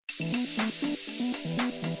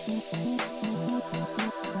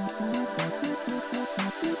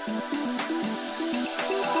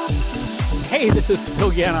Hey, this is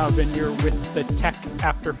Phil Yanov, and you're with the Tech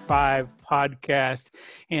After 5 podcast,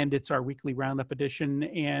 and it's our weekly roundup edition,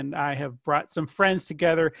 and I have brought some friends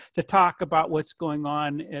together to talk about what's going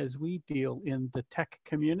on as we deal in the tech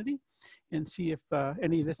community and see if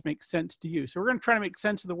any of this makes sense to you. So we're going to try to make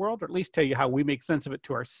sense of the world, or at least tell you how we make sense of it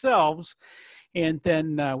to ourselves, and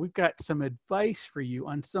then we've got some advice for you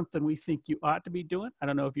on something we think you ought to be doing. I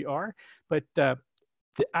don't know if you are, but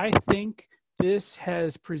I think this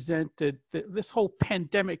has presented, this whole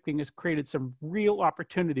pandemic thing has created some real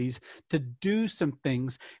opportunities to do some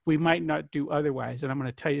things we might not do otherwise. And I'm going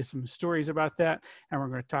to tell you some stories about that, and we're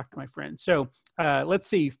going to talk to my friends. So let's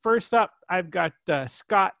see. First up, I've got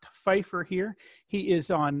Scott Pfeiffer here. He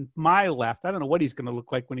is on my left. I don't know what he's going to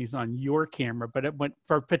look like when he's on your camera,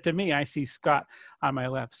 but to me, I see Scott on my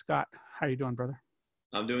left. Scott, how you doing, brother?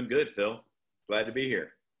 I'm doing good, Phil. Glad to be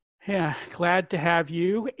here. Yeah, glad to have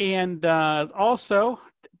you. And also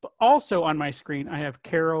on my screen, I have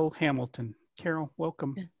Carol Hamilton. Carol,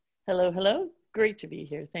 welcome. Hello. Great to be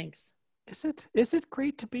here. Thanks. Is it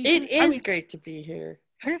great to be here? It is great to be here.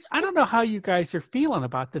 I don't know how you guys are feeling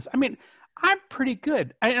about this. I mean, I'm pretty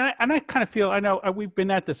good. I kind of feel, I know we've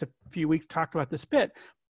been at this a few weeks, talked about this bit.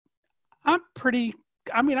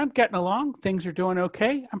 I'm getting along. Things are doing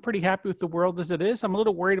okay. I'm pretty happy with the world as it is. I'm a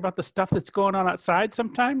little worried about the stuff that's going on outside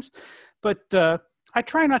sometimes, but I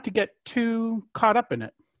try not to get too caught up in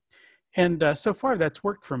it. And so far, that's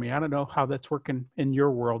worked for me. I don't know how that's working in your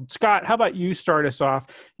world. Scott, how about you start us off?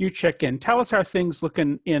 You check in. Tell us how things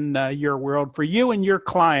looking in your world for you and your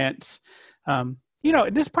clients.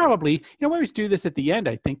 This probably, we always do this at the end,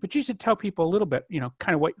 I think, but you should tell people a little bit,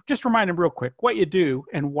 kind of just remind them real quick what you do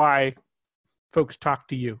and why folks talk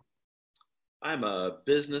to you. I'm a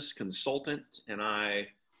business consultant, and I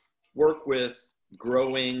work with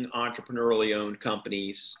growing entrepreneurially owned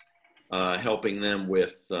companies, helping them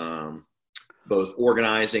with both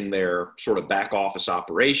organizing their sort of back office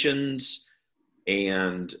operations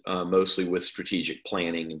and mostly with strategic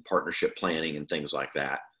planning and partnership planning and things like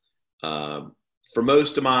that. For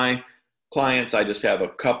most of my clients, I just have a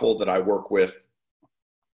couple that I work with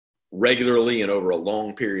regularly and over a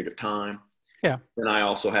long period of time. Yeah. And I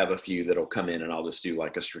also have a few that'll come in and I'll just do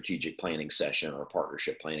like a strategic planning session or a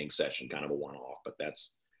partnership planning session, kind of a one-off, but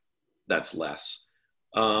that's less.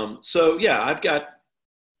 I've got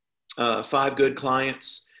 5 good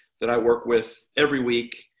clients that I work with every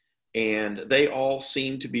week, and they all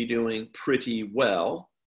seem to be doing pretty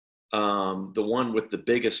well. The one with the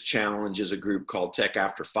biggest challenge is a group called Tech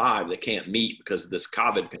After 5 that can't meet because of this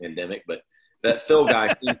COVID pandemic, but that Phil guy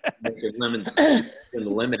seems to be making lemons in the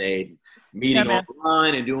lemonade, meeting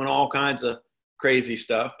online and doing all kinds of crazy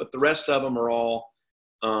stuff. But the rest of them are all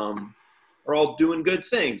doing good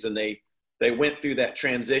things. And they went through that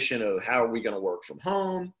transition of how are we going to work from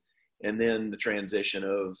home? And then the transition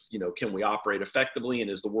of, can we operate effectively?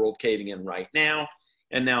 And is the world caving in right now?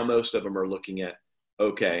 And now most of them are looking at,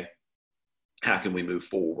 okay, how can we move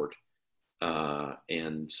forward?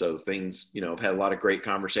 And so things, I've had a lot of great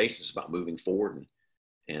conversations about moving forward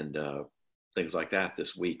and things like that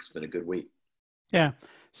this week. It's been a good week. Yeah.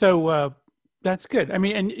 So that's good. I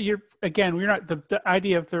mean, and we're not the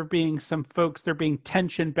idea of there being some folks, there being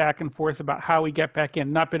tension back and forth about how we get back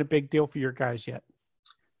in, not been a big deal for your guys yet.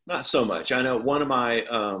 Not so much. I know one of my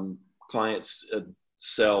clients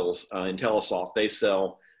sells IntelliSoft. They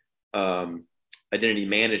sell identity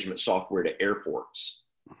management software to airports.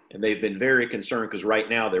 And they've been very concerned because right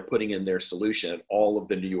now they're putting in their solution at all of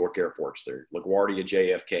the New York airports. They're LaGuardia,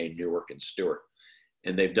 JFK, Newark, and Stewart.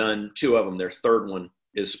 And they've done 2 of them. Their third one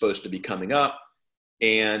is supposed to be coming up.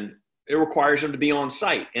 And it requires them to be on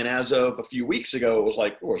site. And as of a few weeks ago, it was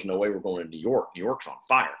like, there's no way we're going to New York. New York's on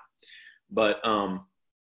fire. But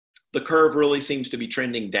the curve really seems to be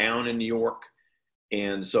trending down in New York.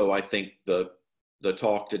 And so I think the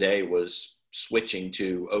talk today was switching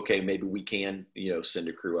to, okay, maybe we can, send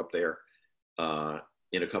a crew up there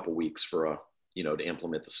in a couple weeks for to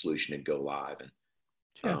implement the solution and go live. And,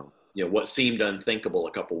 sure. What seemed unthinkable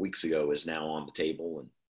a couple weeks ago is now on the table. And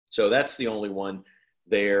so that's the only one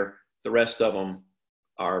there. The rest of them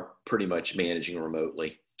are pretty much managing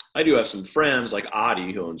remotely. I do have some friends like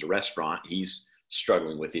Adi, who owns a restaurant. He's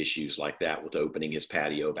struggling with issues like that with opening his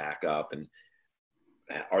patio back up. And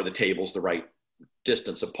are the tables the right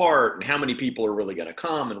distance apart, and how many people are really going to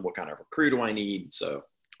come, and what kind of a crew do I need? So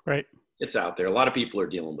right, it's out there. A lot of people are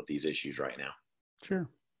dealing with these issues right now. Sure.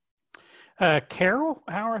 Carol,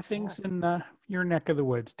 how are things in your neck of the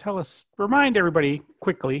woods? Remind everybody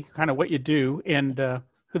quickly kind of what you do and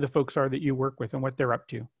who the folks are that you work with and what they're up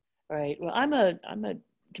to. Right. Well, I'm a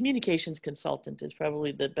communications consultant is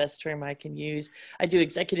probably the best term I can use. I do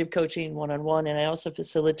executive coaching one-on-one, and I also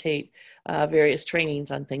facilitate various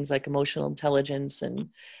trainings on things like emotional intelligence and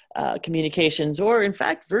communications, or in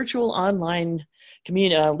fact, virtual online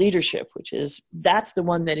leadership, that's the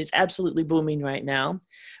one that is absolutely booming right now.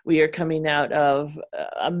 We are coming out of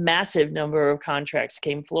a massive number of contracts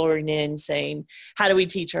came flowing in saying, how do we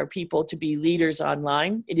teach our people to be leaders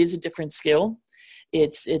online? It is a different skill.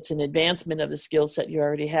 It's an advancement of the skill set you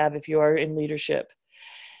already have if you are in leadership.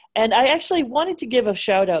 And I actually wanted to give a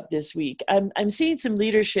shout out this week. I'm seeing some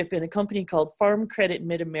leadership in a company called Farm Credit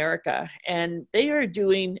Mid-America, and they're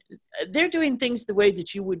doing things the way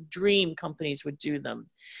that you would dream companies would do them.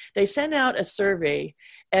 They sent out a survey,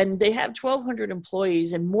 and they have 1,200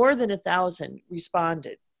 employees, and more than 1,000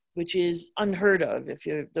 responded, which is unheard of if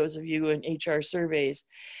you're those of you in HR surveys.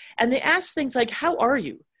 And they asked things like, how are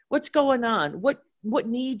you? What's going on? What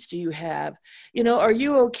needs do you have? Are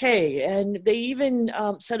you okay? And they even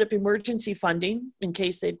set up emergency funding in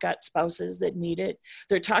case they've got spouses that need it.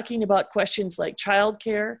 They're talking about questions like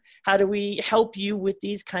childcare. How do we help you with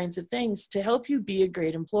these kinds of things to help you be a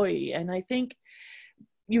great employee? And I think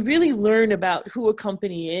you really learn about who a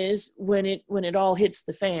company is when it all hits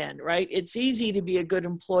the fan, right? It's easy to be a good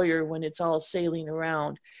employer when it's all sailing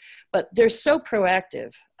around, but they're so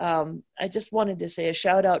proactive. I just wanted to say a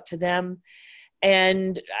shout out to them.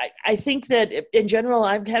 And I think that in general,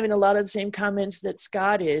 I'm having a lot of the same comments that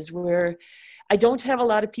Scott is, where I don't have a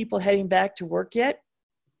lot of people heading back to work yet.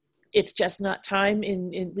 It's just not time,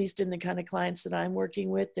 at least in the kind of clients that I'm working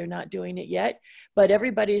with. They're not doing it yet. But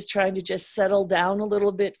everybody's trying to just settle down a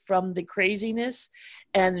little bit from the craziness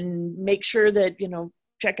and make sure that,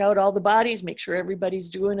 check out all the bodies, make sure everybody's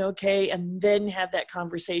doing okay, and then have that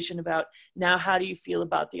conversation about, now, how do you feel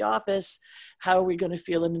about the office? How are we going to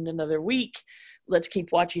feel in another week? Let's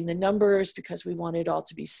keep watching the numbers because we want it all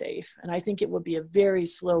to be safe. And I think it will be a very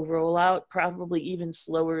slow rollout, probably even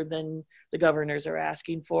slower than the governors are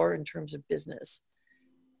asking for in terms of business.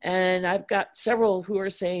 And I've got several who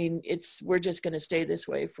are saying we're just going to stay this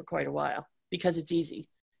way for quite a while because it's easy.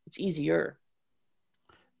 It's easier.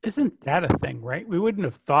 Isn't that a thing, right? We wouldn't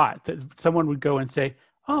have thought that someone would go and say,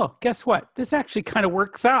 oh, guess what? This actually kind of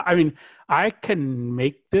works out. I mean, I can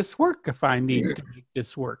make this work if I need to make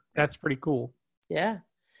this work. That's pretty cool. Yeah.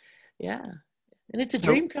 Yeah. And it's a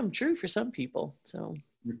dream come true for some people. So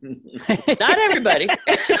not everybody.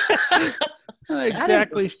 I'm not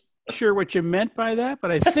exactly sure what you meant by that, but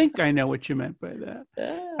I think I know what you meant by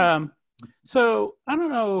that. So I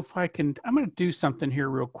don't know if I'm going to do something here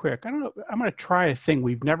real quick. I'm going to try a thing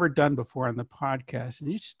we've never done before on the podcast.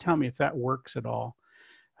 And you just tell me if that works at all.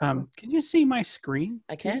 Can you see my screen?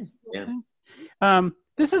 I can. Yeah.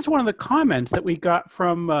 This is one of the comments that we got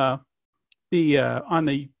from one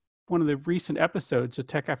of the recent episodes of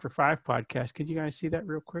Tech After 5 podcast. Can you guys see that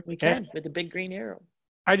real quick? We can, with the big green arrow.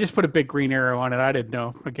 I just put a big green arrow on it. I didn't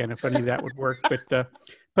know, again, if any of that would work.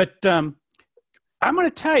 But I'm going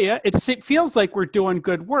to tell you, it feels like we're doing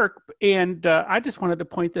good work, and I just wanted to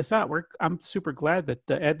point this out. I'm super glad that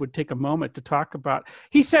Ed would take a moment to talk about.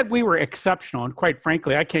 He said we were exceptional, and quite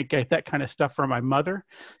frankly, I can't get that kind of stuff from my mother.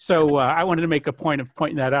 So I wanted to make a point of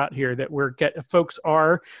pointing that out here, that folks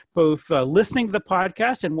are both listening to the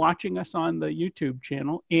podcast and watching us on the YouTube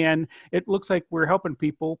channel, and it looks like we're helping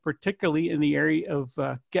people, particularly in the area of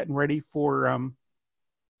getting ready for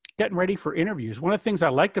interviews. One of the things I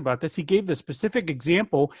liked about this, he gave the specific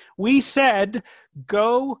example. We said,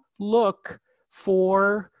 go do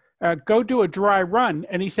a dry run.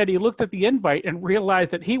 And he said he looked at the invite and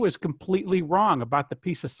realized that he was completely wrong about the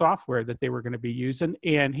piece of software that they were going to be using.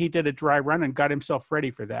 And he did a dry run and got himself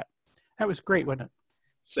ready for that. That was great, wasn't it?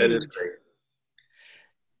 That is great.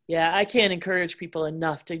 Yeah, I can't encourage people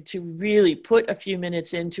enough to really put a few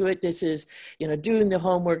minutes into it. This is, doing the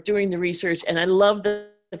homework, doing the research. And I love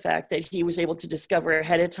the fact that he was able to discover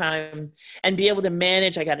ahead of time and be able to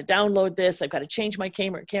manage. I got to download this. I've got to change my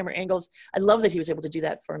camera angles. I love that he was able to do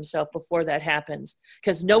that for himself before that happens,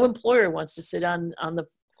 because no employer wants to sit on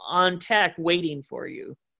tech waiting for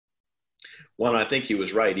you. Well, I think he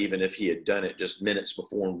was right. Even if he had done it just minutes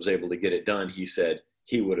before and was able to get it done, he said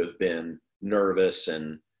he would have been nervous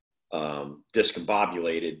and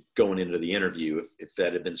discombobulated going into the interview if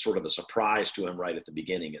that had been sort of a surprise to him right at the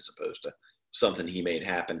beginning, as opposed to something he made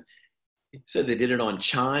happen. He said they did it on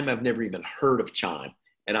Chime. I've never even heard of Chime.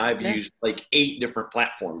 And I've used like 8 different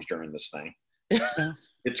platforms during this thing.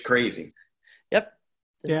 It's crazy. Yep.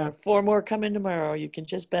 There are 4 more coming tomorrow. You can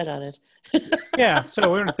just bet on it. Yeah. So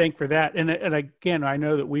we're going to thank for that. And again, I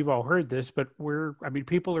know that we've all heard this, but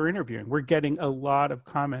people are interviewing. We're getting a lot of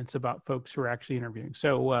comments about folks who are actually interviewing.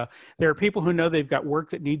 So there are people who know they've got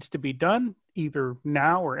work that needs to be done either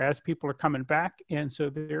now or as people are coming back. And so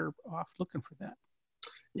they're off looking for that.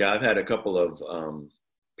 Yeah. I've had a couple of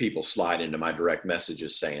people slide into my direct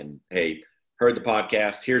messages saying, hey, heard the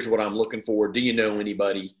podcast. Here's what I'm looking for. Do you know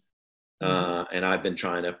anybody? And I've been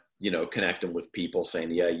trying to, connect them with people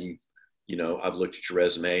saying, yeah, I've looked at your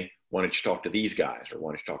resume. Why don't you talk to these guys or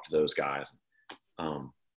why don't you talk to those guys?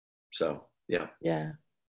 So, yeah. Yeah.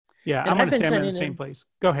 Yeah. I'm going to say I'm in the same place.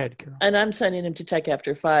 Go ahead, Carol. And I'm sending him to Tech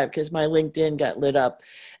After 5 because my LinkedIn got lit up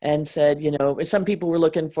and said, some people were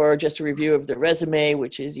looking for just a review of their resume,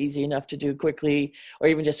 which is easy enough to do quickly, or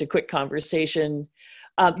even just a quick conversation.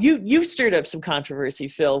 You stirred up some controversy,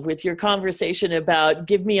 Phil, with your conversation about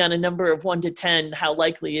give me on a number of 1 to 10, how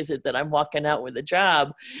likely is it that I'm walking out with a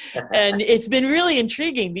job? And it's been really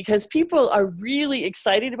intriguing because people are really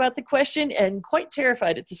excited about the question and quite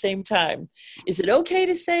terrified at the same time. Is it okay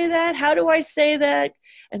to say that? How do I say that?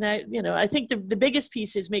 And I think the biggest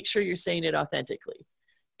piece is make sure you're saying it authentically.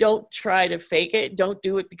 Don't try to fake it. Don't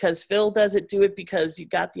do it because Phil does it. Do it because you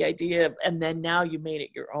got the idea and then now you made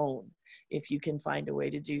it your own. If you can find a way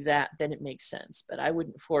to do that, then it makes sense. But I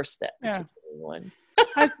wouldn't force that particular one.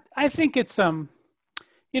 I think it's you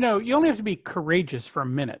only have to be courageous for a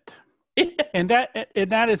minute. And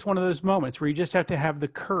that is one of those moments where you just have to have the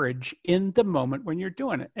courage in the moment when you're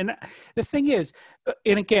doing it. And the thing is,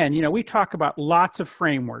 and again, we talk about lots of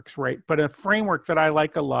frameworks, right? But a framework that I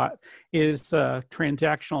like a lot is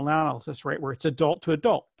transactional analysis, right? Where it's adult to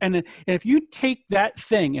adult. And if you take that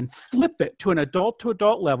thing and flip it to an adult to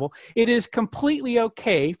adult level, it is completely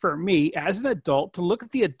okay for me as an adult to look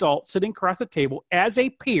at the adult sitting across the table as a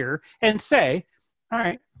peer and say, all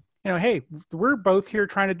right, hey, we're both here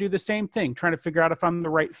trying to do the same thing, trying to figure out if I'm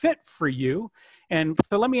the right fit for you. And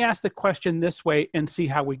so let me ask the question this way and see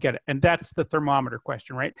how we get it. And that's the thermometer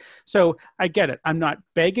question, right? So I get it. I'm not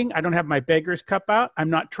begging. I don't have my beggar's cup out.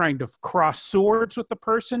 I'm not trying to cross swords with the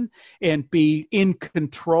person and be in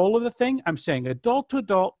control of the thing. I'm saying adult to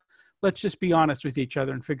adult, let's just be honest with each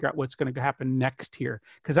other and figure out what's going to happen next here.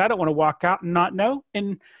 Because I don't want to walk out and not know.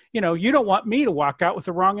 And, you don't want me to walk out with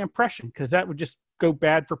the wrong impression because that would just go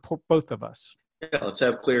bad for both of us. Yeah, let's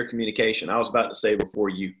have clear communication. I was about to say before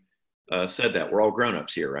you said that, we're all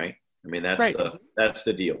grown-ups here, right? I mean, that's right. That's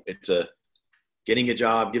the deal. It's getting a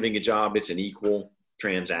job, giving a job. It's an equal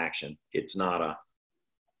transaction. It's not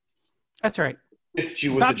That's right. It's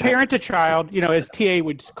not parent to child, as TA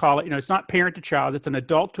would call it. It's not parent to child. It's an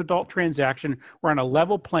adult to adult transaction. We're on a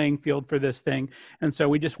level playing field for this thing. And so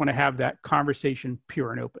we just want to have that conversation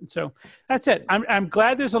pure and open. So that's it. I'm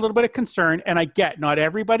glad there's a little bit of concern. And I get not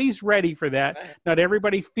everybody's ready for that. Right. Not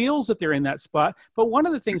everybody feels that they're in that spot. But one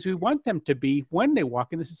of the things we want them to be when they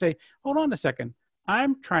walk in is to say, hold on a second.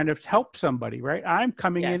 I'm trying to help somebody, right? I'm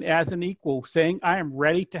coming in as an equal saying I am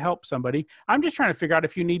ready to help somebody. I'm just trying to figure out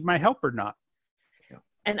if you need my help or not.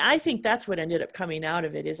 And I think that's what ended up coming out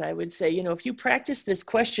of it is I would say, if you practice this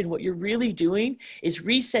question, what you're really doing is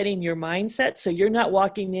resetting your mindset. So you're not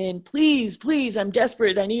walking in, please, I'm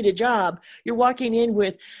desperate. I need a job. You're walking in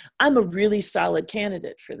with, I'm a really solid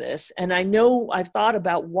candidate for this. And I know I've thought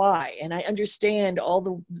about why, and I understand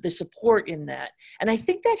all the support in that. And I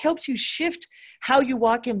think that helps you shift how you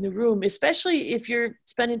walk in the room, especially if you're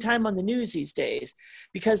spending time on the news these days,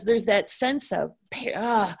 because there's that sense of,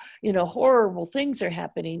 horrible things are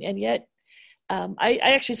happening. And yet I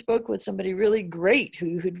actually spoke with somebody really great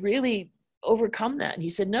who had really overcome that. And he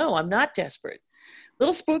said, no, I'm not desperate. A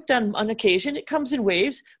little spooked on occasion. It comes in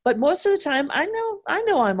waves, but most of the time I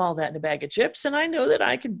know I'm all that in a bag of chips. And I know that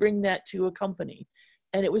I can bring that to a company.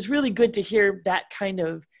 And it was really good to hear that kind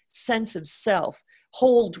of sense of self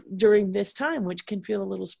hold during this time, which can feel a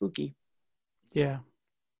little spooky. Yeah.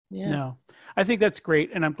 No, I think that's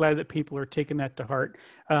great. And I'm glad that people are taking that to heart.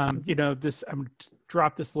 I'm going to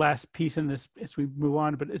drop this last piece in this as we move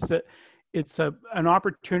on, but it's an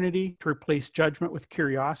opportunity to replace judgment with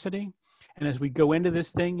curiosity. And as we go into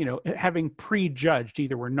this thing, having prejudged,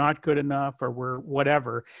 either we're not good enough or we're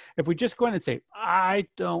whatever, if we just go in and say, I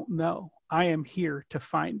don't know, I am here to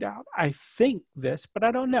find out. I think this, but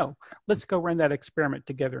I don't know. Let's go run that experiment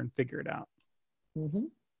together and figure it out. Mm-hmm.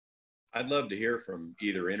 I'd love to hear from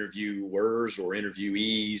either interviewers or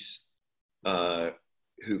interviewees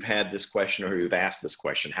who've had this question or who've asked this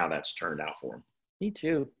question, how that's turned out for them. Me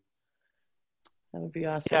too. That would be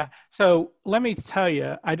awesome. Yeah. So let me tell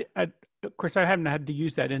you, of course, I haven't had to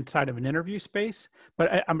use that inside of an interview space,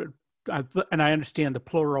 but I'm and I understand the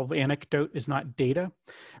plural of anecdote is not data,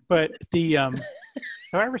 but have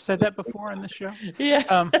I ever said that before on this show? Yes.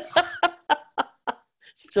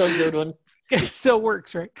 Still a good one. It still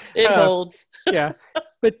works, right? It holds. Yeah.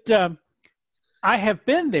 But I have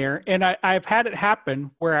been there, and I've had it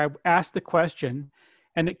happen where I asked the question,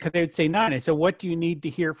 and because they would say 9. I said, what do you need to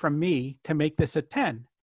hear from me to make this a 10?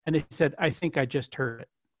 And they said, I think I just heard it.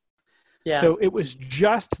 Yeah. So it was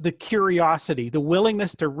just the curiosity, the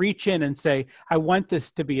willingness to reach in and say, I want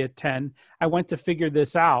this to be a 10. I want to figure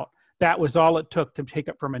this out. That was all it took to take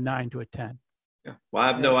it from a 9 to a 10. Yeah. Well,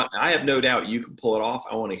 I have no doubt you can pull it off.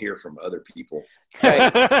 I want to hear from other people.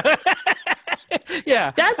 Right.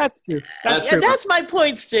 Yeah, that's true. That's my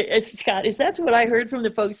point, Scott. That's what I heard from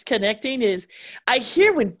the folks connecting. Is I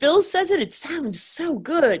hear when Phil says it sounds so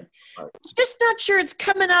good. Right. Just not sure it's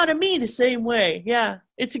coming out of me the same way. Yeah,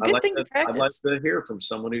 it's a good thing to practice. I'd like to hear from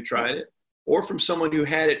someone who tried it, or from someone who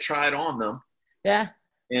had it tried on them. Yeah,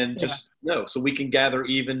 and just know, so we can gather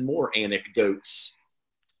even more anecdotes.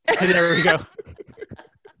 There we go.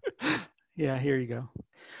 Yeah, here you go.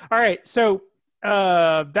 All right, so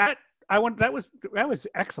that was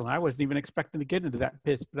excellent. I wasn't even expecting to get into that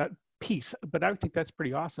piece, but I think that's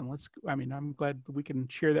pretty awesome. I'm glad we can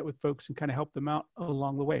share that with folks and kind of help them out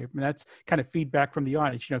along the way. I mean, that's kind of feedback from the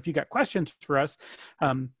audience. If you got questions for us,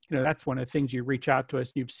 that's one of the things. You reach out to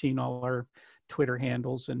us. You've seen all our Twitter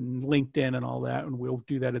handles and LinkedIn and all that, and we'll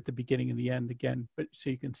do that at the beginning and the end again, but so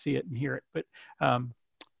you can see it and hear it.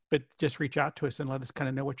 But just reach out to us and let us kind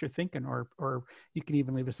of know what you're thinking, or you can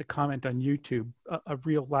even leave us a comment on YouTube. A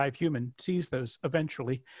real live human sees those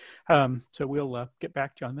eventually. So we'll get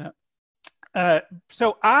back to you on that.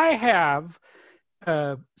 So I have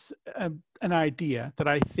an idea that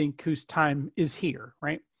I think whose time is here,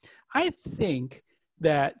 right? I think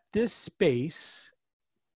that this space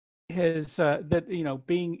has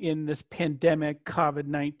being in this pandemic,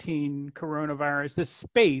 COVID-19, coronavirus, this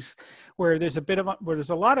space where there's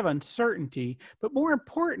a lot of uncertainty, but more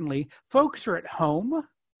importantly, folks are at home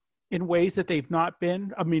in ways that they've not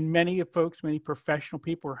been. I mean, many professional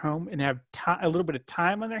people are home and have a little bit of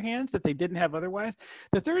time on their hands that they didn't have otherwise,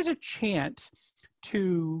 that there is a chance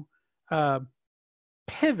to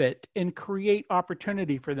pivot and create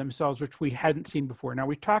opportunity for themselves, which we hadn't seen before. Now,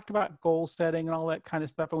 we talked about goal setting and all that kind of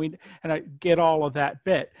stuff, and I get all of that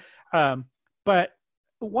bit. But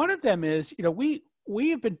one of them is, we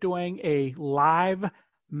have been doing a live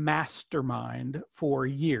mastermind for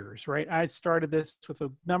years, right? I started this with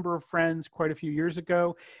a number of friends quite a few years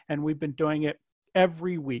ago, and we've been doing it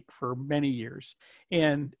every week for many years.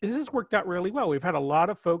 And this has worked out really well. We've had a lot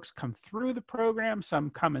of folks come through the program, some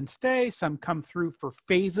come and stay, some come through for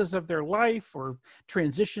phases of their life or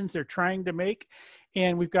transitions they're trying to make.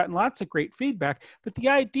 And we've gotten lots of great feedback. But the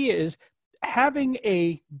idea is having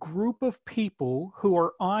a group of people who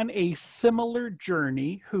are on a similar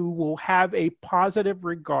journey, who will have a positive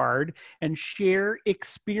regard and share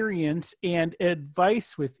experience and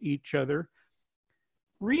advice with each other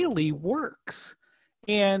really works.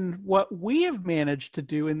 And what we have managed to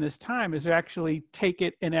do in this time is actually take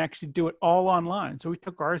it and actually do it all online. So we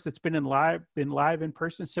took ours that's been live in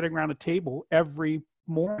person, sitting around a table every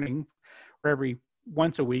morning or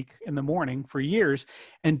once a week in the morning for years,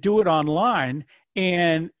 and do it online.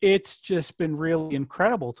 And it's just been really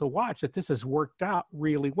incredible to watch that this has worked out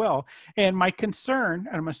really well. And my concern,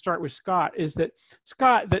 and I'm going to start with Scott, is that,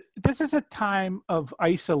 Scott, that this is a time of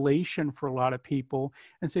isolation for a lot of people.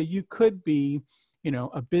 And so you could be,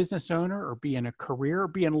 a business owner, or be in a career, or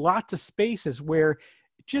be in lots of spaces where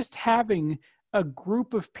just having a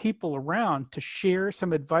group of people around to share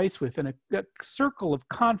some advice with, in a circle of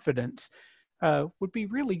confidence, would be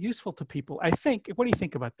really useful to people, I think. What do you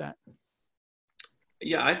think about that?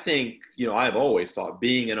 Yeah, I think, I've always thought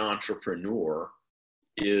being an entrepreneur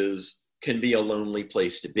can be a lonely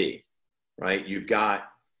place to be, right? You've got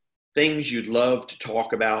things you'd love to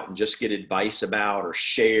talk about and just get advice about or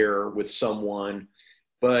share with someone,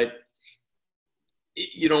 but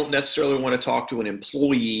you don't necessarily want to talk to an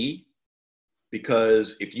employee,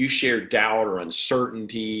 because if you share doubt or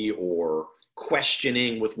uncertainty or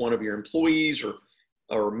questioning with one of your employees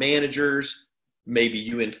or managers, maybe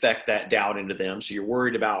you infect that doubt into them. So you're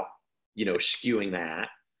worried about, skewing that.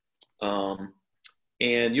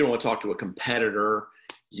 And you don't want to talk to a competitor,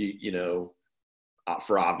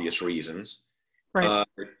 for obvious reasons. Right.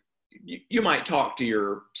 You might talk to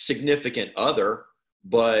your significant other,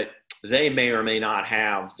 but they may or may not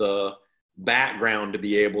have the background to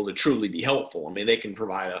be able to truly be helpful. I mean, they can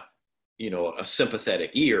provide a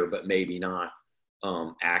sympathetic ear, but maybe not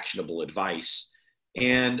actionable advice.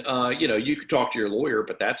 And, you could talk to your lawyer,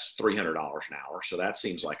 but that's $300 an hour. So that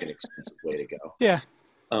seems like an expensive way to go. Yeah.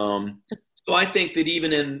 So I think that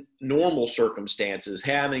even in normal circumstances,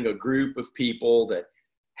 having a group of people that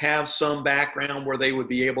have some background where they would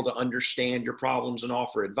be able to understand your problems and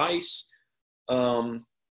offer advice,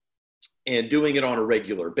 and doing it on a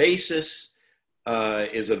regular basis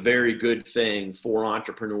is a very good thing for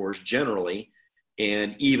entrepreneurs generally,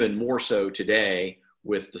 and even more so today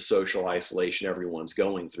with the social isolation everyone's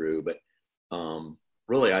going through. But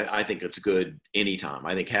really, I think it's good anytime.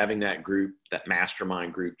 I think having that group, that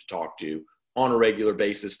mastermind group to talk to on a regular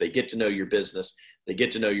basis, they get to know your business, they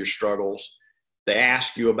get to know your struggles, they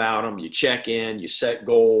ask you about them, you check in, you set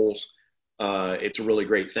goals. It's a really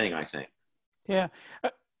great thing, I think. Yeah.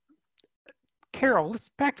 Carol, let's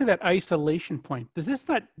back to that isolation point. Does this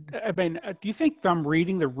not, do you think I'm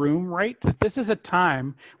reading the room right? That this is a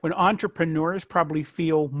time when entrepreneurs probably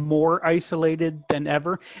feel more isolated than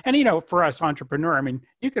ever. And, for us entrepreneur,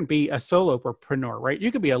 you can be a solopreneur, right? You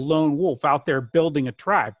can be a lone wolf out there building a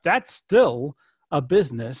tribe. That's still a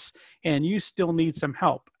business, and you still need some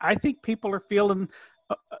help. I think people are feeling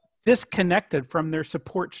disconnected from their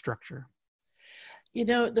support structure.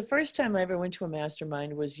 The first time I ever went to a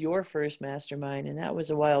mastermind was your first mastermind, and that was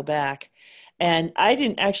a while back. And I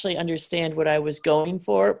didn't actually understand what I was going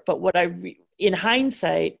for, but in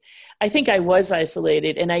hindsight, I think I was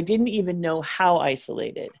isolated, and I didn't even know how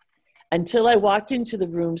isolated until I walked into the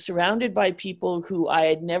room surrounded by people who I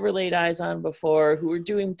had never laid eyes on before, who were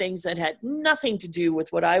doing things that had nothing to do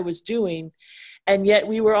with what I was doing. And yet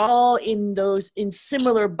we were all in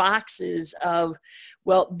similar boxes of,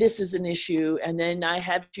 well, this is an issue, and then I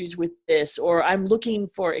have issues with this, or I'm looking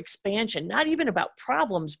for expansion, not even about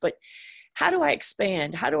problems, but how do I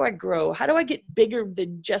expand? How do I grow? How do I get bigger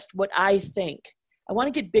than just what I think? I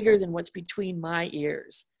want to get bigger than what's between my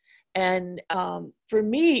ears. And for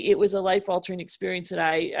me, it was a life-altering experience that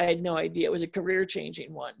I had no idea. It was a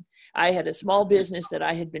career-changing one. I had a small business that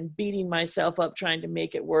I had been beating myself up trying to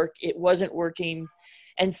make it work. It wasn't working.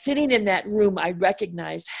 And sitting in that room, I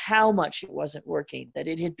recognized how much it wasn't working, that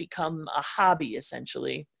it had become a hobby,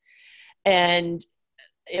 essentially. And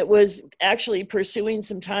it was actually pursuing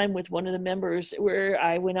some time with one of the members where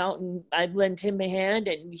I went out and I lent him a hand,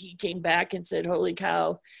 and he came back and said, holy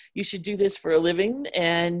cow, you should do this for a living.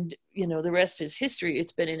 And, the rest is history.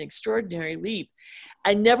 It's been an extraordinary leap.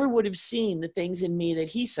 I never would have seen the things in me that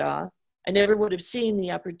he saw. I never would have seen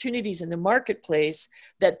the opportunities in the marketplace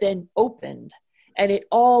that then opened. And it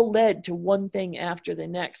all led to one thing after the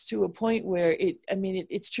next, to a point where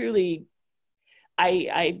it's truly,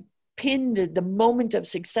 I pinned the moment of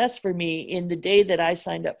success for me in the day that I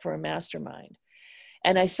signed up for a mastermind.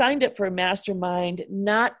 And I signed up for a mastermind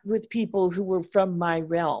not with people who were from my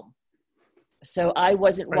realm. So I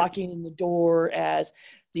wasn't walking in the door as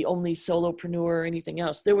the only solopreneur or anything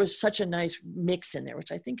else. There was such a nice mix in there,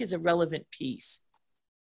 which I think is a relevant piece.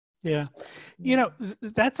 Yeah.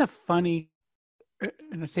 That's a funny,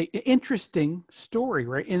 and I say interesting story,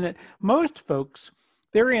 right? In that most folks,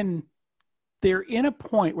 they're in a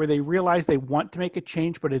point where they realize they want to make a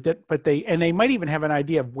change, but they might even have an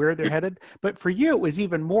idea of where they're headed. But for you, it was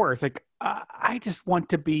even more. It's like, I just want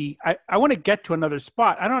to be, I want to get to another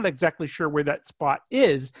spot. I'm not exactly sure where that spot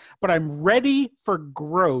is, but I'm ready for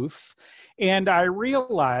growth. And I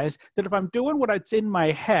realize that if I'm doing what's in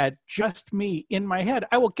my head, just me in my head,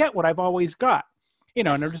 I will get what I've always got. And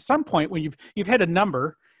there's some point when you've hit a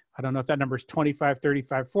number, I don't know if that number is 25,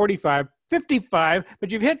 35, 45, 55,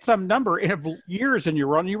 but you've hit some number of years in your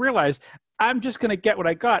run, and you realize I'm just going to get what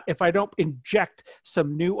I got. If I don't inject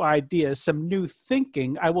some new ideas, some new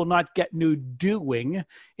thinking, I will not get new doing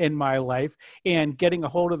in my life. And getting a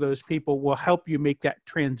hold of those people will help you make that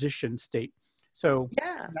transition state. So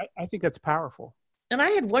yeah, I think that's powerful. And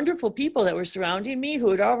I had wonderful people that were surrounding me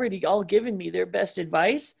who had already all given me their best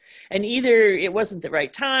advice. And either it wasn't the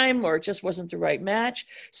right time or it just wasn't the right match.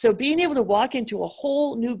 So being able to walk into a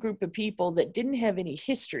whole new group of people that didn't have any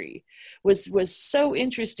history was so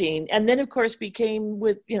interesting. And then, of course, became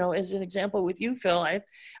with, as an example with you, Phil,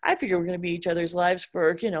 I figure we're going to be each other's lives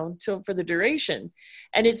for the duration.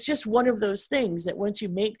 And it's just one of those things that once you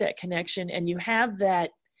make that connection and you have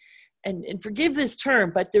that, and forgive this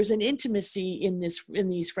term, but there's an intimacy in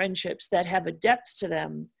these friendships that have a depth to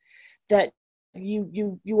them that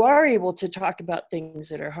you are able to talk about things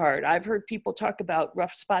that are hard. I've heard people talk about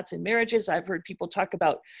rough spots in marriages. I've heard people talk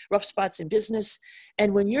about rough spots in business.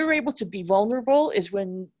 And when you're able to be vulnerable is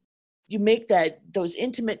when you make those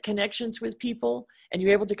intimate connections with people, and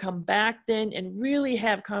you're able to come back then and really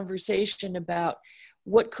have conversation about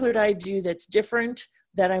what could I do that's different?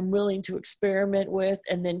 that I'm willing to experiment with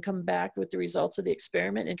and then come back with the results of the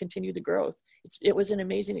experiment and continue the growth. It was an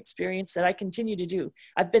amazing experience that I continue to do.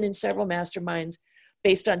 I've been in several masterminds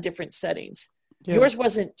based on different settings. Yeah. Yours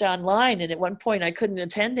wasn't online, and at one point I couldn't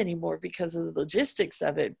attend anymore because of the logistics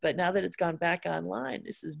of it. But now that it's gone back online,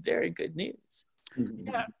 this is very good news.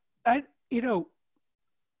 Yeah,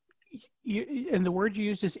 and the word you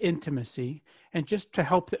used is intimacy, and just to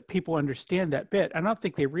help that people understand that bit, I don't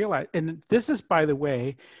think they realize, and this is, by the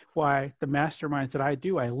way, why the masterminds that I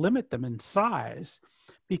do, I limit them in size,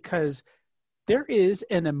 because there is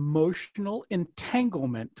an emotional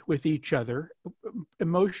entanglement with each other,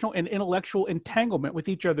 emotional and intellectual entanglement with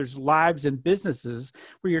each other's lives and businesses,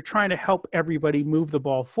 where you're trying to help everybody move the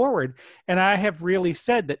ball forward. And I have really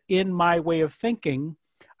said that in my way of thinking,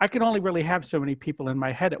 I can only really have so many people in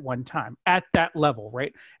my head at one time at that level,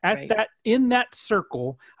 right? In that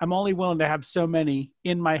circle, I'm only willing to have so many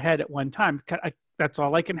in my head at one time. That's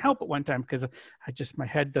all I can help at one time, because my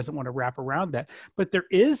head doesn't want to wrap around that. But there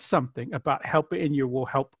is something about helping, and you will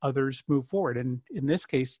help others move forward. And in this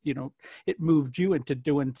case, it moved you into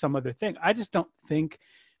doing some other thing. I just don't think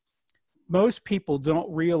most people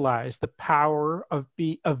don't realize the power of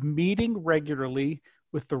meeting regularly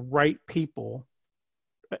with the right people.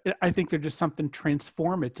 I think there's just something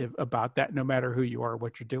transformative about that, no matter who you are or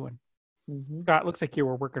what you're doing. Mm-hmm. Scott, looks like you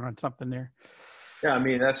were working on something there. Yeah, I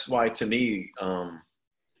mean, that's why, to me,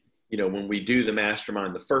 when we do the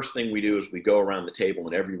mastermind, the first thing we do is we go around the table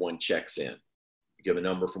and everyone checks in. You give a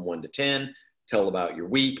number from 1 to 10, tell about your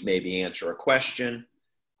week, maybe answer a question.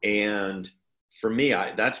 And for me,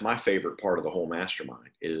 that's my favorite part of the whole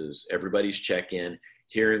mastermind, is everybody's check-in,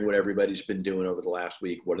 hearing what everybody's been doing over the last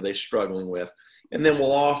week. What are they struggling with? And then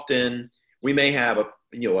we may have a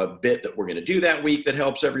bit that we're going to do that week that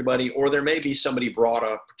helps everybody, or there may be somebody brought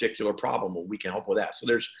a particular problem and we can help with that. So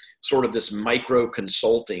there's sort of this micro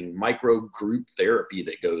consulting, micro group therapy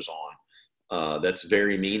that goes on that's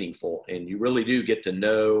very meaningful. And you really do get to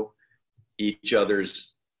know each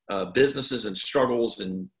other's businesses and struggles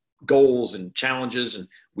and goals and challenges. And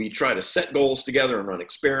we try to set goals together and run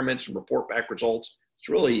experiments and report back results. It's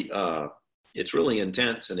really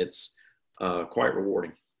intense, and it's quite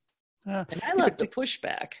rewarding. And I love the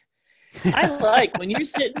pushback. I like when you're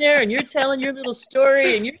sitting there and you're telling your little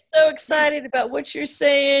story and you're so excited about what you're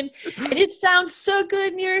saying and it sounds so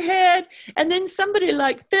good in your head. And then somebody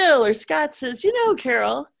like Phil or Scott says,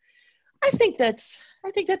 Carol, I think that's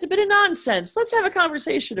a bit of nonsense. Let's have a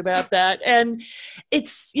conversation about that. And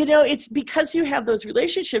it's because you have those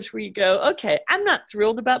relationships where you go, okay, I'm not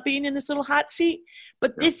thrilled about being in this little hot seat,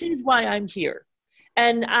 but this is why I'm here.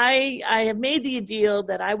 And I have made the deal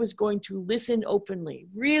that I was going to listen openly,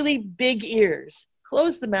 really big ears,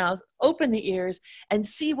 close the mouth, open the ears, and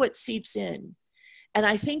see what seeps in. And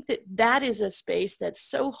I think that is a space that's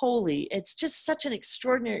so holy. It's just such an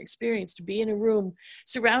extraordinary experience to be in a room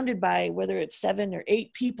surrounded by, whether it's 7 or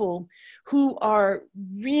 8 people who are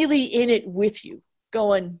really in it with you,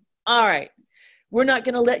 going, all right, we're not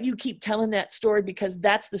going to let you keep telling that story because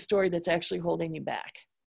that's the story that's actually holding you back.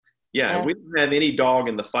 Yeah, we don't have any dog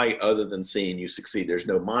in the fight other than seeing you succeed. There's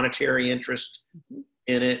no monetary interest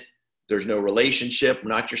in it. There's no relationship. We're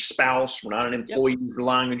not your spouse. We're not an employee who's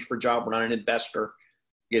relying on you for a job. We're not an investor.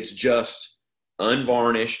 It's just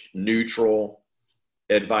unvarnished, neutral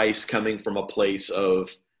advice coming from a place of,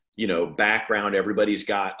 background. Everybody's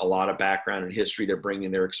got a lot of background and history. They're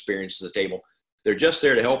bringing their experience to the table. They're just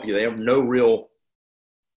there to help you. They have no real,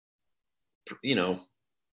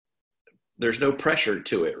 there's no pressure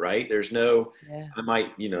to it, right? There's no, I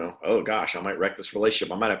might, oh gosh, I might wreck this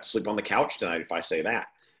relationship. I might have to sleep on the couch tonight if I say that.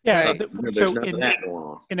 Yeah. So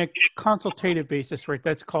in a consultative basis, right,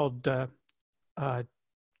 that's called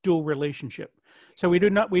dual relationship. So we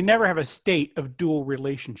never have a state of dual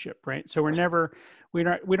relationship, right? So we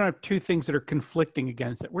don't have two things that are conflicting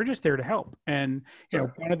against it. We're just there to help. And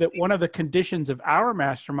one of the conditions of our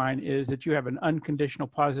mastermind is that you have an unconditional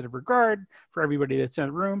positive regard for everybody that's in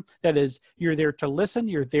the room. That is, you're there to listen,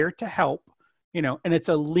 you're there to help, and it's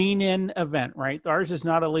a lean in event, right? Ours is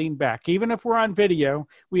not a lean back. Even if we're on video,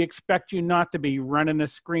 we expect you not to be running a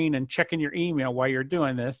screen and checking your email while you're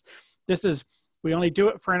doing this. We only do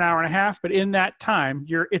it for an hour and a half, but in that time,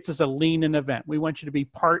 it's as a lean-in event. We want you to be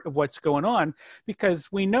part of what's going on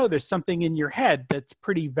because we know there's something in your head that's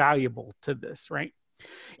pretty valuable to this, right?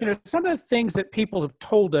 Some of the things that people have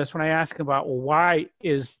told us when I ask about, well, why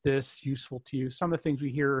is this useful to you? Some of the things we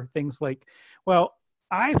hear are things like, well,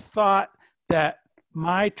 I thought that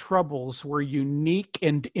my troubles were unique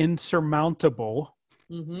and insurmountable.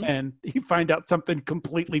 Mm-hmm. And you find out something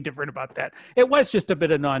completely different about that. It was just a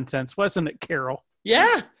bit of nonsense, wasn't it, Carol?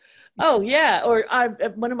 Yeah. Oh yeah. Or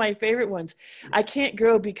one of my favorite ones, I can't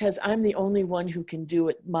grow because I'm the only one who can do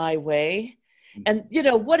it my way. And you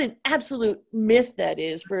know what an absolute myth that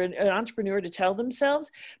is for an entrepreneur to tell themselves.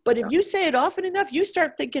 But if you say it often enough, you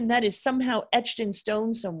start thinking that is somehow etched in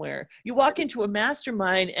stone somewhere. You walk into a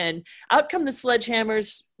mastermind and out come the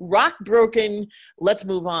sledgehammers, rock broken, let's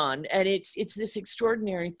move on. And it's this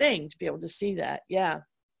extraordinary thing to be able to see that. Yeah,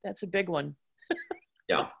 that's a big one.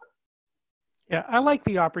 Yeah. Yeah, I like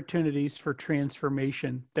the opportunities for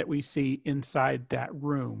transformation that we see inside that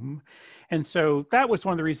room. And so that was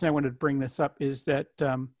one of the reasons I wanted to bring this up is that,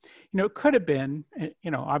 it could have been,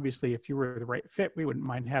 obviously if you were the right fit, we wouldn't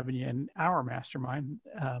mind having you in our mastermind.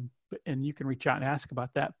 And you can reach out and ask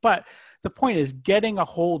about that. But the point is getting a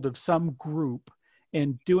hold of some group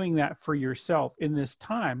and doing that for yourself in this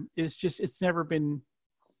time is just, it's never been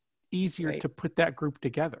easier to put that group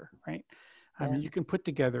together, right? I mean, you can put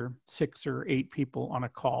together 6 or 8 people on a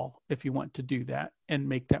call if you want to do that and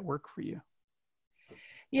make that work for you.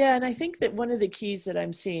 Yeah, and I think that one of the keys that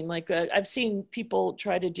I'm seeing, like I've seen people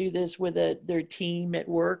try to do this with their team at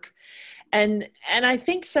work, and I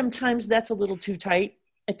think sometimes that's a little too tight.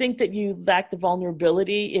 I think that you lack the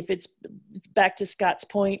vulnerability. If it's back to Scott's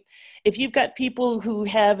point, if you've got people who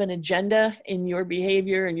have an agenda in your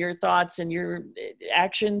behavior and your thoughts and your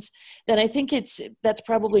actions, then I think that's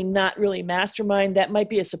probably not really mastermind. That might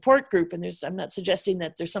be a support group. And I'm not suggesting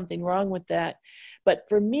that there's something wrong with that. But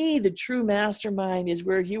for me, the true mastermind is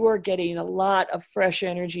where you are getting a lot of fresh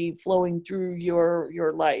energy flowing through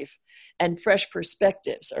your life and fresh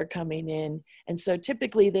perspectives are coming in. And so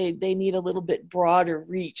typically they need a little bit broader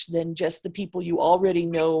reach than just the people you already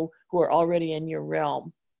know who are already in your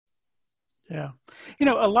realm. Yeah.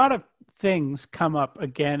 A lot of things come up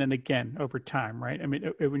again and again over time, right? I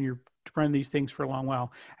mean, when you're running these things for a long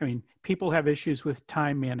while, I mean, people have issues with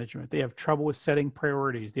time management. They have trouble with setting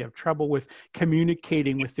priorities. They have trouble with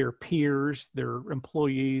communicating with their peers, their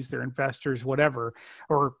employees, their investors, whatever,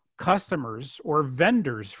 or customers or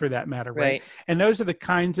vendors for that matter, right? And those are the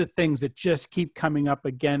kinds of things that just keep coming up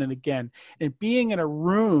again and again. And being in a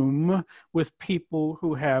room with people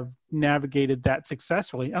who have navigated that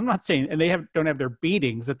successfully, I'm not saying, and they don't have their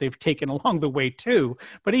beatings that they've taken along the way too,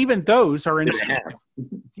 but even those are instructive.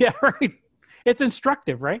 Yeah, right. It's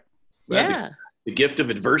instructive, right? Yeah. The gift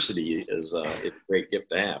of adversity is it's a great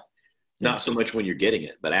gift to have. Not so much when you're getting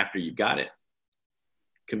it, but after you've got it,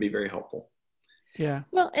 can be very helpful. Yeah.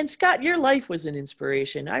 Well, and Scott, your life was an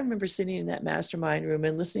inspiration. I remember sitting in that mastermind room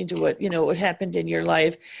and listening to what happened in your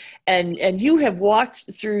life. And you have walked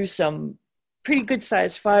through some pretty good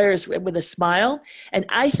sized fires with a smile. And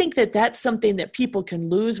I think that that's something that people can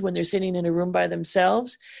lose when they're sitting in a room by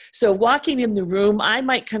themselves. So walking in the room, I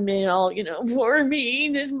might come in all, for me,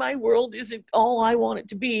 my world isn't all I want it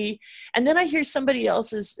to be. And then I hear somebody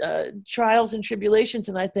else's trials and tribulations.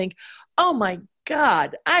 And I think, oh my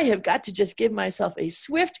God, I have got to just give myself a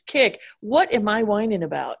swift kick. What am I whining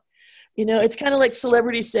about? It's kind of like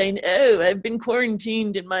celebrities saying, oh, I've been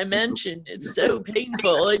quarantined in my mansion. It's so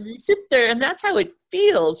painful. And you sit there and that's how it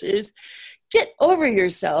feels is get over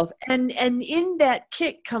yourself. And in that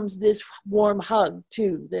kick comes this warm hug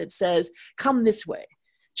too, that says, come this way.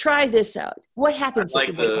 Try this out. What happens if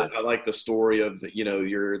you're positive? I like the story of,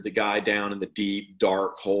 you're the guy down in the deep,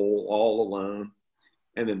 dark hole all alone.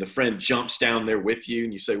 And then the friend jumps down there with you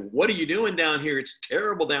and you say, what are you doing down here? It's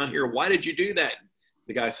terrible down here. Why did you do that?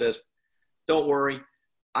 The guy says, don't worry.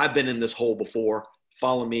 I've been in this hole before.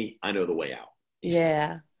 Follow me. I know the way out.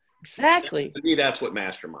 Yeah, exactly. To me, that's what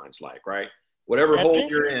mastermind's like, right? Whatever hole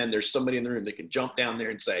you're in, there's somebody in the room that can jump down there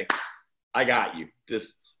and say, I got you.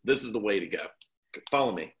 This is the way to go.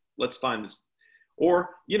 Follow me. Let's find this. Or,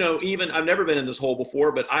 even I've never been in this hole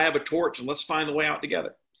before, but I have a torch and let's find the way out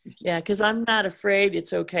together. Yeah, because I'm not afraid.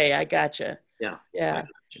 It's okay. I gotcha. Yeah.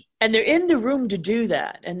 And they're in the room to do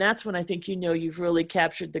that. And that's when I think you've really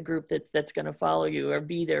captured the group that's going to follow you or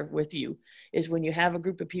be there with you, is when you have a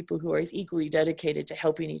group of people who are equally dedicated to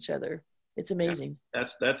helping each other. It's amazing. Yeah.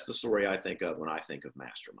 That's the story I think of when I think of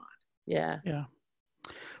mastermind. Yeah. Yeah.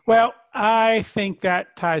 Well, I think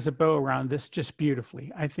that ties a bow around this just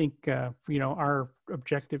beautifully. I think, our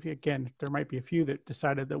objective, again, there might be a few that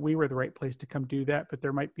decided that we were the right place to come do that, but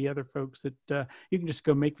there might be other folks that you can just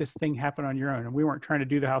go make this thing happen on your own. And we weren't trying to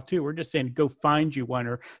do the how-to. We're just saying, go find you one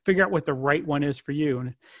or figure out what the right one is for you.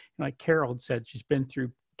 And like Carol had said, she's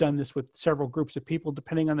done this with several groups of people,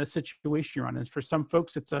 depending on the situation you're on. And for some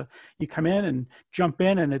folks, you come in and jump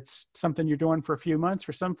in and it's something you're doing for a few months.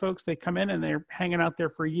 For some folks, they come in and they're hanging out there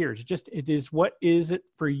for years. It is, what is it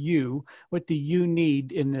for you? What do you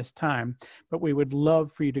need in this time? But we would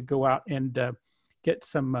love for you to go out and get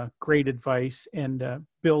some great advice and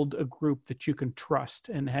build a group that you can trust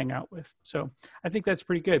and hang out with. So I think that's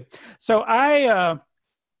pretty good. So I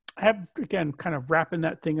have, again, kind of wrapping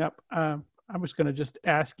that thing up. I was going to just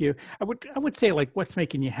ask you, I would say like, what's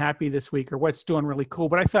making you happy this week or what's doing really cool.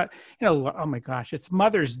 But I thought, oh my gosh, it's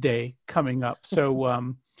Mother's Day coming up. So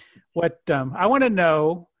I want to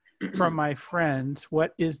know from my friends,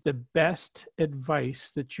 what is the best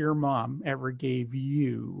advice that your mom ever gave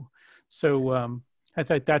you? So I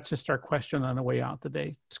thought that's just our question on the way out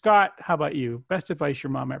today. Scott, how about you? Best advice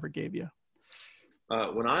your mom ever gave you?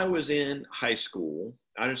 When I was in high school,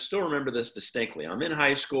 I still remember this distinctly. I'm in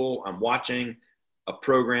high school. I'm watching a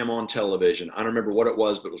program on television. I don't remember what it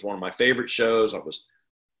was, but it was one of my favorite shows. I was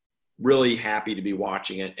really happy to be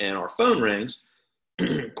watching it. And our phone rings.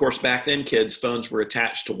 Of course, back then, kids, phones were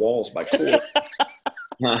attached to walls by cord.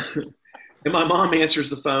 And my mom answers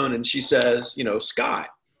the phone and she says, Scott,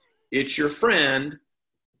 it's your friend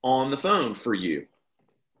on the phone for you.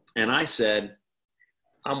 And I said,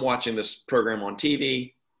 I'm watching this program on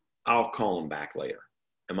TV. I'll call him back later.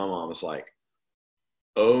 And my mom was like,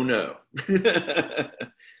 oh no.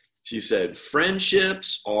 She said,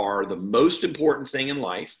 friendships are the most important thing in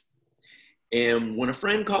life. And when a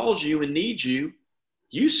friend calls you and needs you,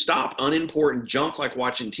 you stop unimportant junk like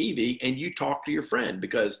watching TV and you talk to your friend,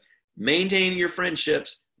 because maintaining your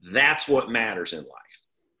friendships, that's what matters in life.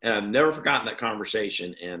 And I've never forgotten that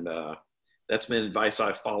conversation. And that's been advice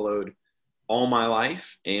I've followed all my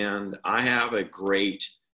life. And I have a great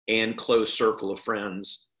and close circle of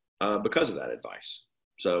friends because of that advice.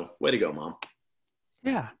 So way to go, Mom.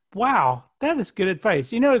 Yeah. Wow. That is good advice.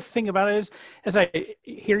 The thing about it is, as I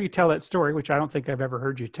hear you tell that story, which I don't think I've ever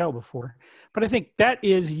heard you tell before, but I think that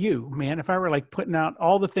is you, man. If I were like putting out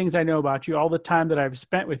all the things I know about you, all the time that I've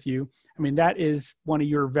spent with you, I mean, that is one of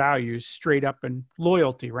your values, straight up, and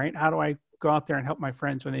loyalty, right? How do I go out there and help my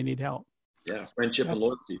friends when they need help? Yeah. Friendship and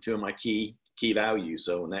loyalty, two of my key values.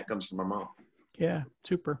 So, and that comes from my mom. Yeah.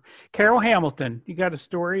 Super. Carol Hamilton, you got a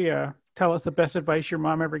story? Tell us the best advice your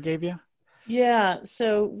mom ever gave you. Yeah,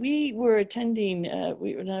 so we were attending,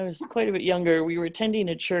 when I was quite a bit younger, we were attending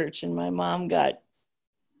a church, and my mom got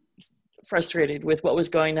frustrated with what was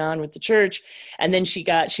going on with the church. And then she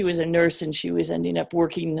was a nurse, and she was ending up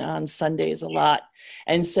working on Sundays a lot.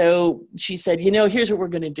 And so she said, here's what we're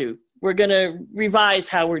going to do. We're going to revise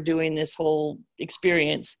how we're doing this whole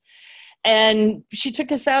experience. And she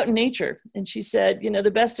took us out in nature, and she said,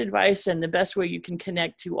 the best advice and the best way you can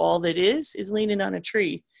connect to all that is leaning on a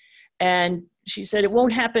tree. And she said, it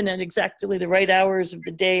won't happen at exactly the right hours of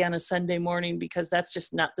the day on a Sunday morning, because that's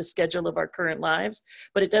just not the schedule of our current lives,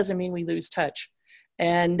 but it doesn't mean we lose touch.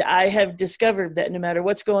 And I have discovered that no matter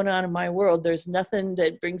what's going on in my world, there's nothing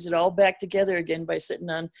that brings it all back together again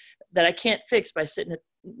that I can't fix by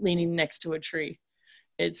leaning next to a tree.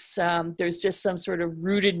 It's, there's just some sort of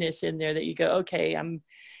rootedness in there that you go, okay, I'm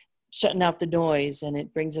shutting out the noise, and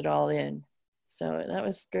it brings it all in. So that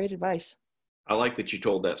was great advice. I like that you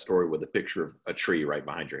told that story with a picture of a tree right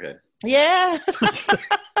behind your head. Yeah.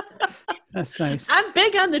 That's nice. I'm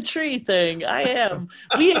big on the tree thing. I am.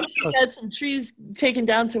 We actually had some trees taken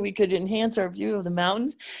down so we could enhance our view of the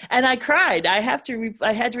mountains. And I cried. I had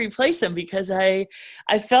to replace them because I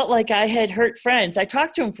felt like I had hurt friends. I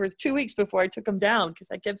talked to them for 2 weeks before I took them down,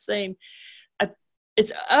 because I kept saying,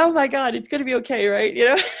 oh my God, it's going to be okay, right?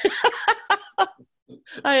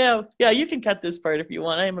 I am. Yeah, you can cut this part if you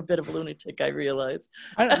want. I am a bit of a lunatic, I realize.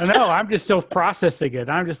 I don't know. I'm just still processing it.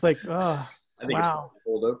 I'm just like, oh, I think wow. It's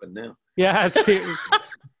hold open now. Yeah,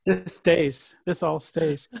 this stays. This all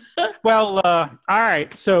stays. Well, all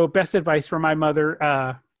right. So best advice from my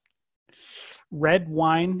mother, red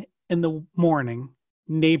wine in the morning,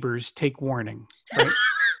 neighbors take warning. Right?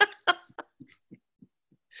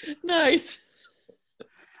 Nice.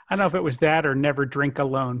 I don't know if it was that or never drink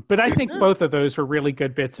alone, but I think both of those were really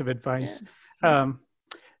good bits of advice. Yeah,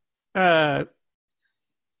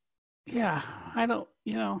 I don't,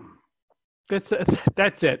 that's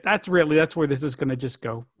it. That's where this is going to just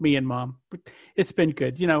go. Me and Mom. It's been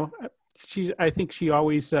good. I think she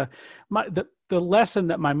always, the lesson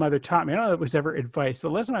that my mother taught me, I don't know if it was ever advice. The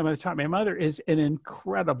lesson my mother taught me, my mother is an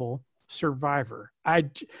incredible survivor.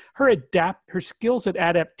 Her skills at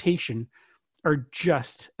adaptation are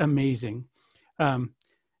just amazing.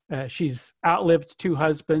 She's outlived 2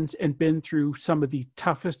 husbands and been through some of the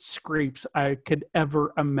toughest scrapes I could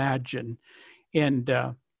ever imagine. And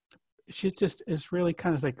she just is really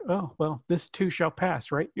kind of like, oh, well, this too shall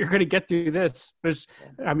pass, right? You're going to get through this.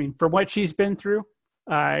 For what she's been through,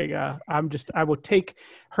 I will take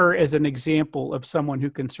her as an example of someone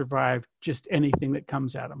who can survive just anything that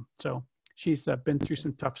comes at them. So she's been through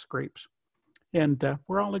some tough scrapes. And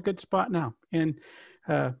we're all in a good spot now. And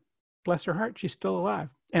bless her heart, she's still alive.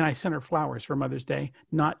 And I sent her flowers for Mother's Day,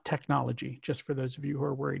 not technology, just for those of you who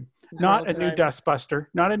are worried. Not a new dustbuster,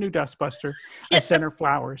 not a new dustbuster. Yes. I sent her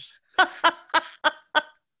flowers.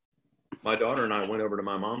 My daughter and I went over to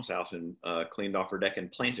my mom's house and cleaned off her deck and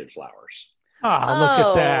planted flowers. Oh, look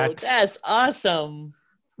at that. That's awesome.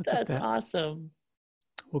 That's awesome.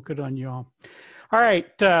 Well, good on you all. All right,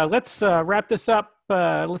 let's wrap this up.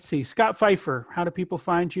 Let's see. Scott Pfeiffer, how do people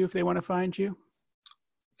find you if they want to find you?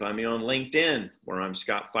 Find me on LinkedIn, where I'm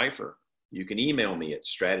Scott Pfeiffer. You can email me at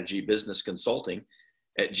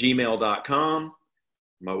strategybusinessconsulting@gmail.com.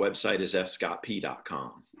 My website is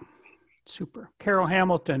fscottp.com. Super. Carol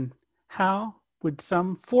Hamilton, how would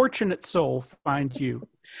some fortunate soul find you?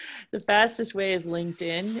 The fastest way is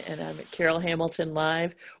LinkedIn, and I'm at Carol Hamilton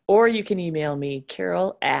Live, or you can email me,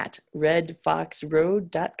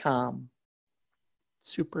 carol@redfoxroad.com.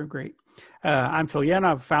 Super great. I'm Phil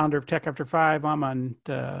Yanov, founder of Tech After 5. I'm on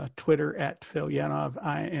Twitter at Phil Yanov.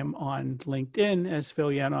 I am on LinkedIn as Phil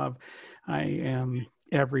Yanov. I am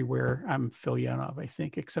everywhere. I'm Phil Yanov, I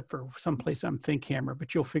think, except for someplace I'm ThinkHammer,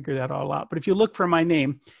 but you'll figure that all out. But if you look for my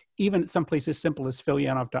name, even at someplace as simple as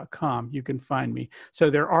philyanov.com, you can find me. So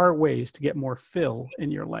there are ways to get more Phil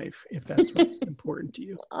in your life if that's what's important to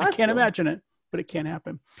you. Awesome. I can't imagine it, but it can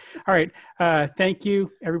happen. All right. Thank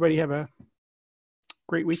you. Everybody have a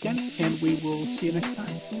great weekend, and we will see you next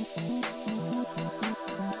time.